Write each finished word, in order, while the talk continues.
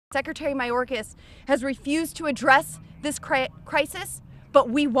Secretary Mayorkas has refused to address this crisis, but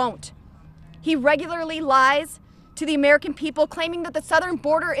we won't. He regularly lies to the American people, claiming that the southern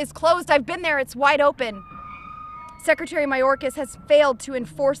border is closed. I've been there, it's wide open. Secretary Mayorkas has failed to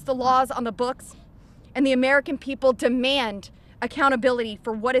enforce the laws on the books, and the American people demand accountability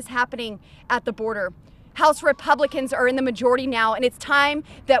for what is happening at the border. House Republicans are in the majority now, and it's time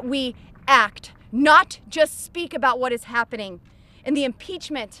that we act, not just speak about what is happening. And the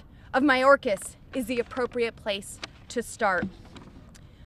impeachment of Mayorkas is the appropriate place to start.